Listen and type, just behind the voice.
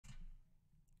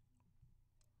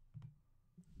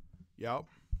Yup.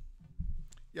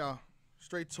 Yeah,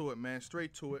 straight to it, man.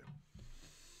 Straight to it.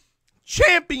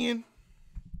 Champion,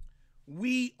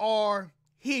 we are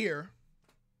here.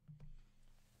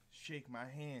 Shake my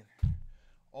hand.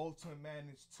 Ultimate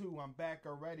Madness 2. I'm back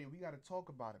already. We got to talk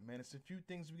about it, man. It's a few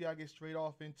things we got to get straight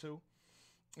off into.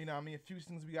 You know what I mean? A few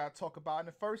things we got to talk about. And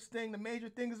the first thing, the major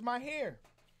thing is my hair.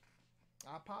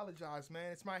 I apologize,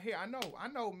 man. It's my hair. I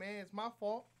know, man. It's my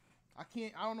fault. I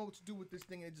don't know what to do with this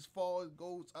thing. It just falls,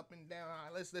 goes up and down.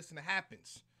 All right, listen, it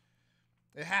happens.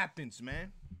 It happens,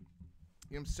 man.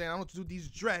 You know what I'm saying? I don't know what to do with these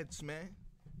dreads, man.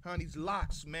 These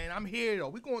locks, man. I'm here, though.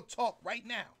 We're going to talk right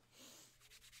now.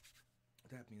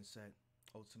 That being said,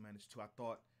 Ultimate Madness 2, I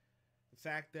thought the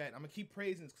fact that I'm going to keep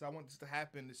praising this because I want this to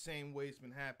happen the same way it's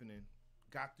been happening.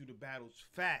 Got through the battles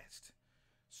fast.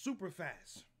 Super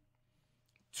fast.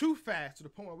 Too fast to the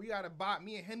point where we got to buy,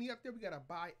 me and Henny up there, we got to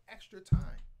buy extra time.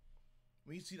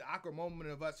 When you see the awkward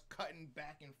moment of us cutting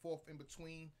back and forth in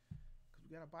between, because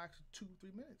we got to buy extra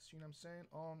 2-3 minutes, you know what I'm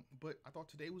saying? But I thought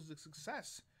today was a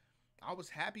success. I was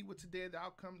happy with today, the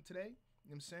outcome today, you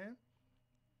know what I'm saying?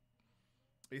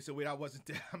 They said, wait, I wasn't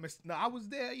there. No, I was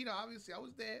there, you know, obviously I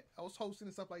was there. I was hosting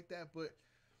and stuff like that, but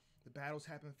the battles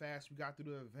happened fast. We got through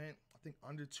the event, I think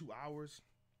under 2 hours.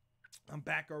 I'm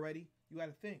back already. You got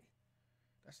to think.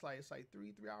 It's like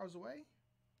 3 hours away.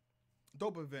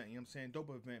 Dope event, you know what I'm saying? Dope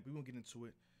event. We won't get into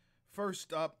it.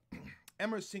 First up,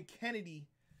 Emerson Kennedy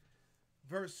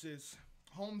versus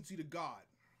Holmzie the God.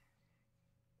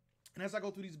 And as I go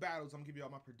through these battles, I'm going to give you all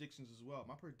my predictions as well.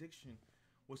 My prediction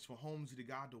was for Holmzie the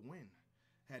God to win.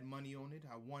 Had money on it.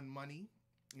 I won money.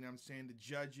 You know what I'm saying? The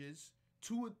judges,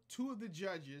 two of the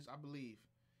judges, I believe.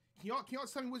 Can y'all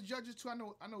tell me which judges too? I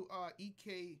know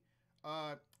EK,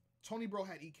 Tony Bro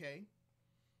had EK.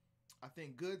 I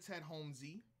think Goods had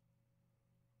Holmzie.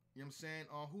 You know what I'm saying?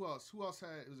 Who else? Who else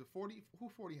had? Was it 40? Who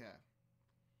 40 had?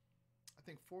 I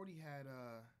think 40 had.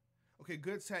 Okay,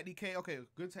 Goods had EK. Okay,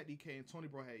 Goods had EK and Tony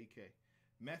Bro had EK.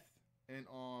 Meth and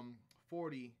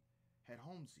 40 had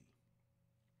Holmzie.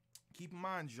 Keep in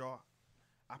mind, y'all,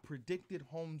 I predicted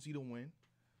Holmzie to win.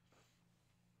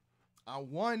 I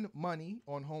won money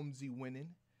on Holmzie winning,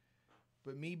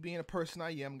 but me being a person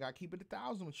I am, gotta keep it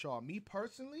 1,000 with y'all. Me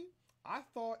personally, I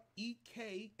thought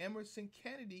EK, Emerson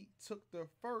Kennedy, took the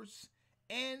first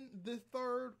and the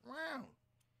third round.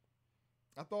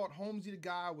 I thought Holmzie the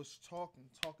guy was talking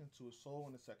to his soul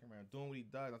in the second round, doing what he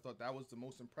does. I thought that was the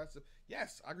most impressive.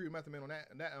 Yes, I agree with Method Man on that.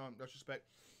 In that respect,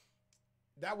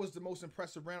 that was the most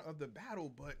impressive round of the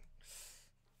battle. But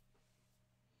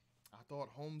I thought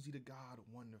Holmzie the God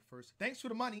won the first. Thanks for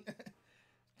the money.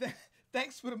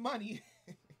 Thanks for the money.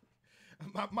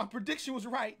 My prediction was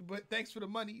right, but thanks for the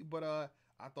money. But I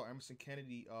thought Emerson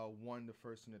Kennedy won the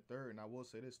first and the third. And I will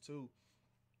say this too.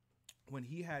 When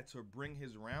he had to bring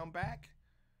his round back,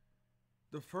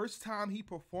 the first time he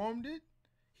performed it,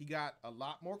 he got a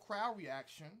lot more crowd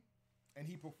reaction, and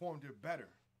he performed it better.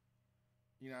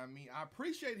 You know what I mean? I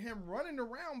appreciate him running the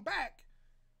round back.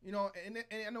 You know, and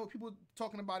I know people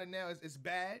talking about it now is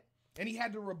bad. And he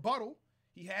had the rebuttal.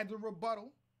 He had the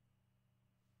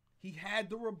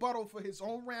rebuttal for his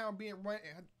own round being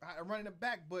running it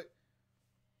back, but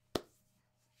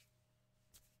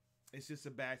it's just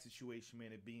a bad situation,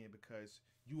 man, it being because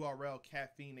URL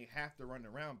caffeine, they have to run the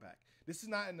round back. This is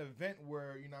not an event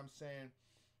where, you know what I'm saying,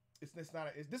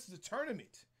 this is a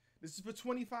tournament. This is for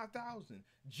 25,000.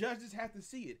 Judges have to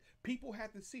see it. People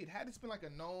have to see it. Had this been like a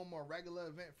gnome or regular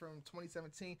event from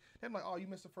 2017, they'd be like, oh, you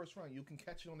missed the first round. You can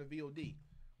catch it on the VOD.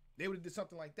 They would have did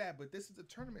something like that. But this is a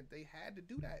tournament. They had to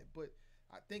do that. But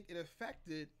I think it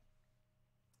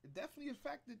definitely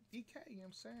affected EK, you know what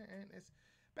I'm saying? And it's a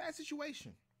bad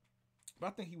situation. But I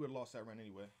think he would have lost that round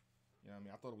anyway. You know what I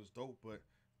mean? I thought it was dope. But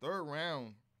third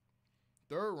round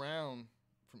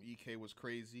from EK was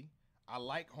crazy. I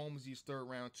like Holmzie's third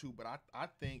round too, but I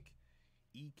think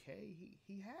EK,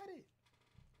 he had it.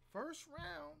 First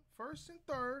round, first and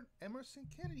third, Emerson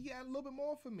Kennedy, he had a little bit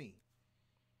more for me.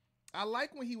 I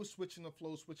like when he was switching the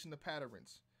flow, switching the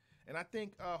patterns. And I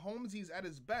think Holmzie's at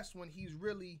his best when he's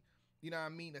really, you know what I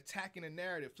mean, attacking the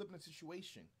narrative, flipping the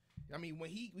situation. I mean, when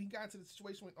he got into the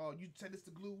situation when, oh, you said this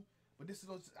the glue, but this is, you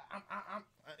know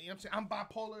what I'm saying, I'm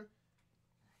bipolar.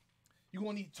 You're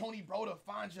going to need Tony Bro to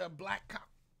find you a black cop.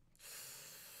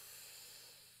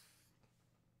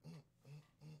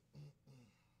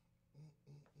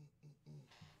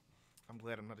 I'm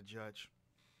glad I'm not a judge.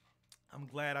 I'm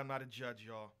glad I'm not a judge,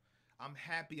 y'all. I'm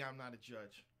happy I'm not a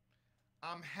judge.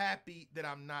 I'm happy that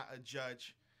I'm not a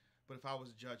judge. But if I was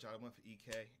a judge, I would have went for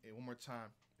EK. And one more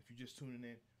time, if you're just tuning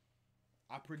in,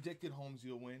 I predicted Holmzie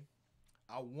will win.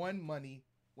 I won money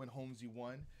when Holmzie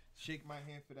won. Shake my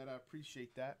hand for that. I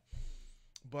appreciate that.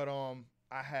 But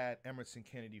I had Emerson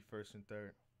Kennedy first and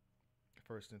third.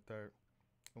 First and third.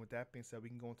 And with that being said, we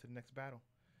can go into the next battle.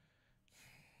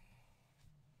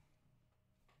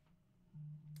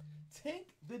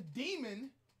 Tink the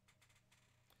Demon.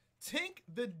 Tink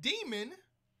the Demon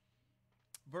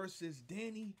versus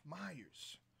Danny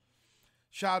Myers.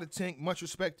 Shout out to Tink. Much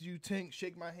respect to you, Tink.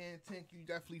 Shake my hand, Tink. You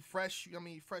definitely fresh. I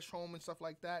mean, fresh home and stuff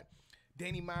like that.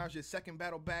 Danny Myers, your second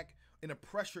battle back in a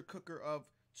pressure cooker of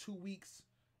 2 weeks.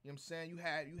 You know what I'm saying? You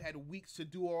had weeks to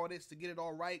do all this, to get it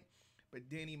all right. But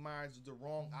Danny Myers is the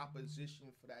wrong opposition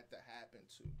for that to happen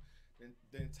to.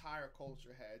 The entire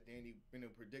culture had Danny in a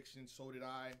prediction. So did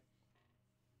I.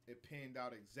 It panned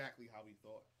out exactly how we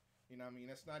thought. You know what I mean?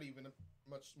 That's not even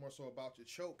much more so about your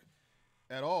choke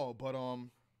at all. But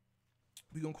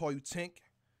we gonna call you Tink.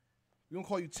 We gonna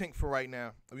call you Tink for right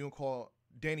now. We gonna call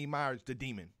Danny Myers the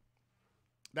Demon.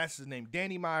 That's his name,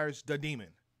 Danny Myers the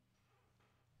Demon.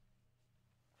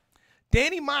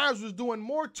 Danny Myers was doing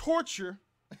more torture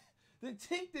than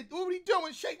Tink did. What are you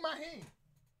doing? Shake my hand.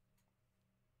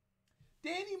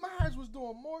 Danny Myers was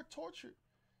doing more torture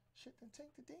shit than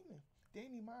Tink the Demon.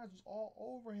 Danny Myers was all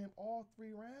over him all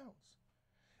 3 rounds.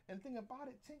 And the thing about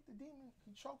it, Tink the Demon,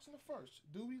 he chokes in the first.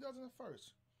 Doobie does in the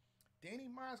first. Danny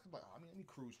Myers could be like, let me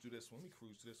cruise through this one.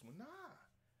 Nah.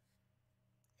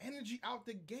 Energy out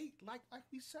the gate, like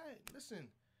we said.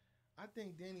 Listen, I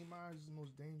think Danny Myers is the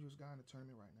most dangerous guy in the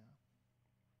tournament right now.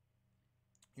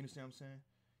 You understand what I'm saying?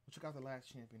 Well, check out the last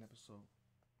champion episode.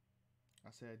 I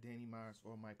said Danny Myers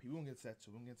or Mike P. We won't get to that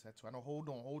too. I know. Hold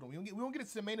on. We won't get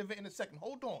into the main event in a second.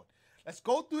 Hold on. Let's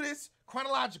go through this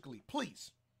chronologically,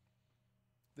 please.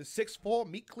 The 6'4"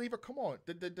 meat cleaver. Come on.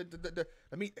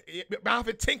 Let me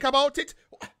think about it.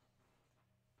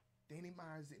 Danny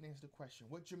Myers didn't answer the question.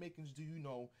 What Jamaicans do you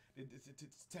know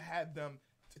to have them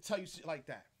to tell you shit like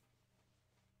that?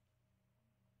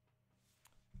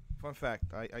 Fun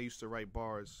fact, I used to write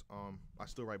bars. I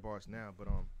still write bars now, but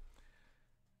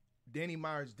Danny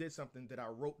Myers did something that I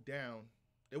wrote down.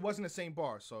 It wasn't the same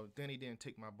bar, so Danny didn't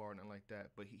take my bar, nothing like that.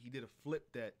 But he did a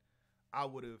flip that I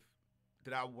wanted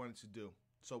to do.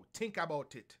 So think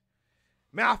about it.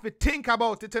 Me have to think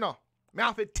about it, you know. Me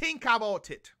have to think about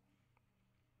it.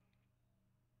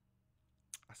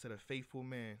 I said a faithful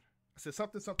man. I said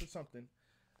something. I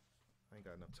ain't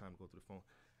got enough time to go through the phone.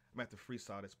 I'm gonna have to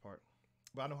freestyle this part.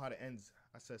 But I know how to end.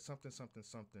 I said something.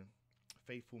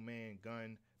 Faithful man,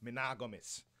 gun,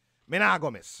 monogamous. You know,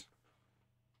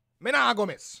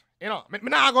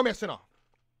 monogamous, you know.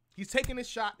 He's taking his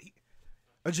shot.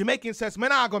 A Jamaican says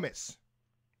monogamous.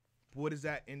 What is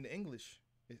that in the English?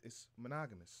 It's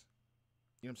monogamous.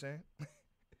 You know what I'm saying?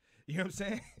 You know what I'm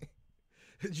saying?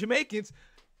 Jamaicans,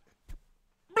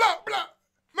 blah, blah,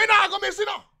 monogamous, you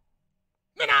know.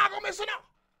 Monogamous.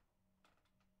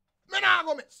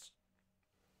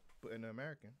 But in the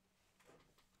American,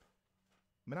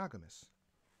 monogamous.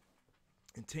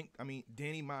 And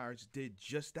Danny Myers did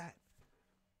just that.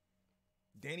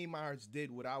 Danny Myers did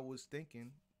what I was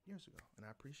thinking years ago, and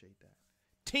I appreciate that.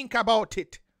 Think about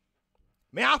it.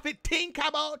 May I think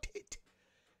about it?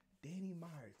 Danny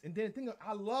Myers. And then the thing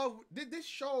I love, this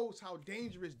shows how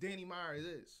dangerous Danny Myers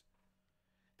is.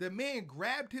 The man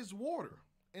grabbed his water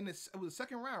it was the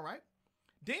second round, right?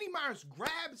 Danny Myers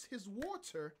grabs his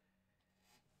water.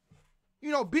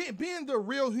 You know, being the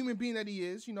real human being that he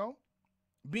is, you know,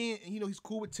 he's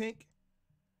cool with Tink.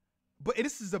 But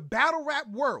this is a battle rap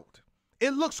world.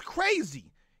 It looks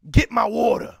crazy. Get my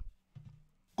water.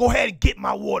 Go ahead and get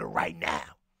my water right now.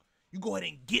 You go ahead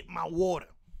and get my water.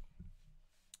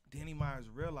 Danny Myers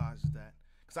realizes that.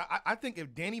 Because I think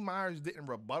if Danny Myers didn't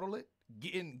rebuttal it,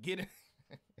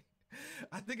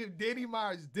 I think if Danny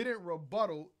Myers didn't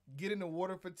rebuttal getting the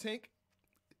water for Tink,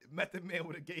 Method Man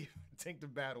would have gave Tink the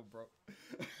battle, bro.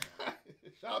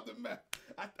 Shout out to Meth.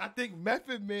 I think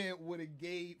Method Man would have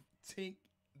gave Tink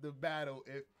the battle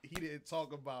if he didn't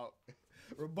talk about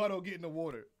rebuttal getting the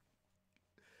water.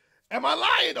 Am I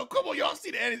lying though? Come on, y'all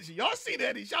see the energy.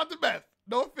 Shout out to Meth.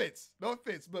 No offense.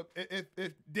 But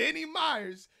if Danny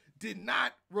Myers did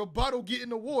not rebuttal getting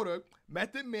the water,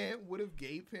 Method Man would have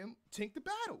gave him Tink the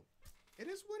battle. It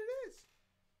is what it is.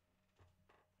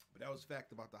 But that was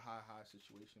fact about the high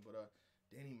situation. But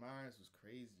Danny Myers was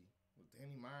crazy.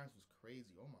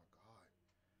 Oh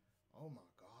my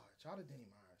God. Shout out to Danny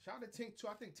Myers. Shout out to Tink too.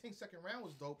 I think Tink's second round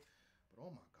was dope. But oh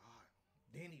my God.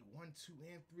 Danny 1, 2,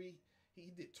 and 3.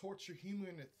 He did torture humor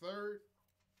in the third.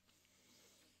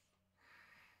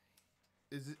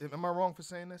 Am I wrong for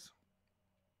saying this?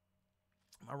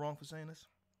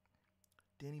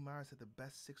 Danny Myers had the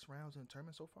best 6 rounds in the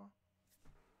tournament so far?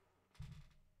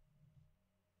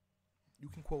 You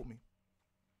can quote me.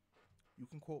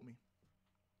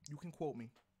 You can quote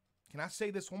me. Can I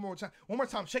say this one more time? One more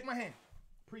time. Shake my hand.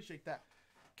 Appreciate that.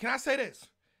 Can I say this?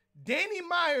 Danny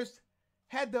Myers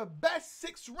had the best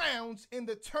 6 rounds in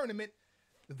the tournament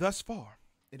thus far,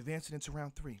 advancing into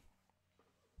round 3.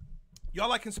 Y'all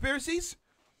like conspiracies?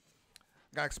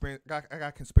 I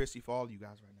got conspiracy for all of you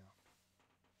guys right now.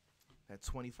 That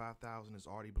 $25,000 is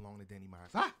already belonging to Danny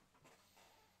Myers. Ah!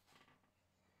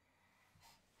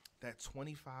 That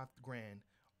 25 grand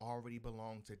already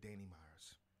belonged to Danny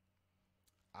Myers.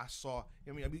 I saw,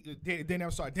 Danny,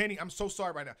 I'm sorry. Danny, I'm so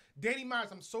sorry right now. Danny Myers,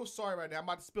 I'm so sorry right now. I'm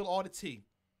about to spill all the tea.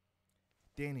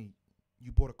 Danny,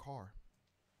 you bought a car.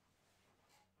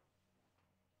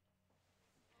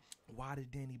 Why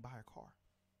did Danny buy a car?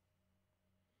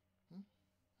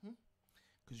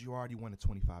 Because you already won the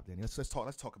 25, Danny. Let's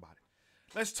talk about it.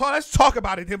 Let's talk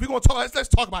about it. If we're gonna talk, let's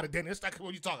talk about it, Danny. Let's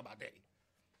what you talk about, Danny.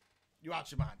 You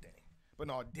out your mind, Danny. But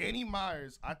no, Danny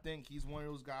Myers, I think he's one of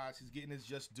those guys. He's getting his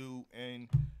just due, and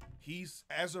he's,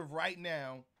 as of right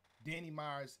now, Danny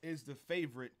Myers is the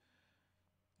favorite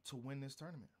to win this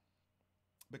tournament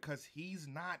because he's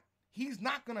not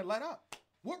gonna let up.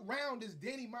 What round is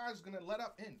Danny Myers gonna let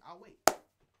up in? I'll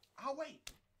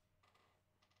wait.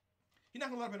 He's not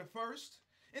gonna let up in the first.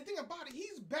 And think about it,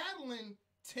 he's battling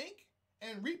Tink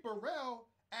and Reaper Rel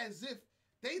as if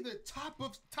they the top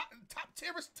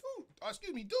terrorist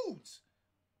dudes.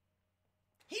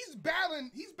 He's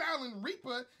battling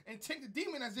Reaper and Tink the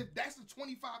Demon as if that's a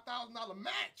 $25,000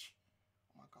 match.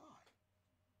 Oh my God.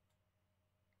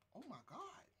 Oh my God.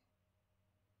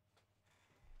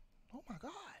 Oh my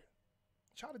God.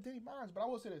 Shout out to Danny Myers, but I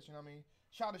will say this, you know what I mean?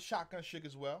 Shout out to Shotgun Suge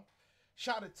as well.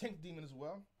 Shout out to Tink Demon as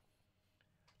well.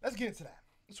 Let's get into that.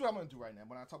 That's what I'm going to do right now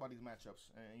when I talk about these matchups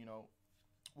and, you know,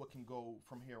 what can go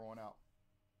from here on out.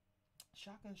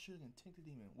 Shotgun Suge and Tink the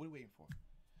Demon. What are we waiting for?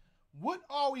 What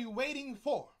are we waiting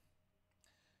for?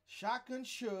 Shotgun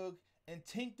Suge and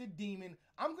Tink the Demon.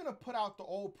 I'm going to put out the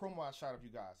old promo I shot of you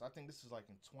guys. I think this is like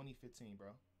in 2015, bro.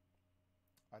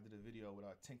 I did a video with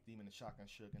Tink Demon and Shotgun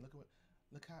Suge. And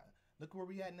look where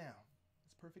we at now.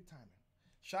 It's perfect timing.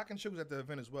 Shotgun Suge was at the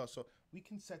event as well, so we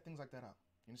can set things like that up.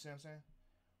 You understand what I'm saying?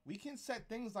 We can set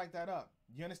things like that up.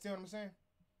 You understand what I'm saying?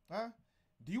 Huh?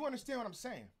 Do you understand what I'm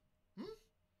saying?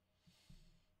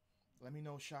 Let me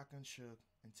know, Shotgun Suge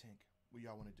and Tink, what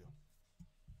y'all want to do.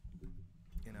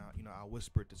 And I'll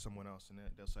whisper it to someone else, and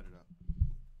they'll set it up.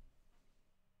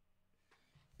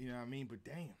 You know what I mean? But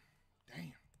damn.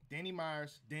 Danny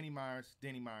Myers. Shout out to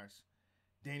Danny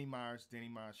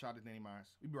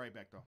Myers. We'll be right back, though.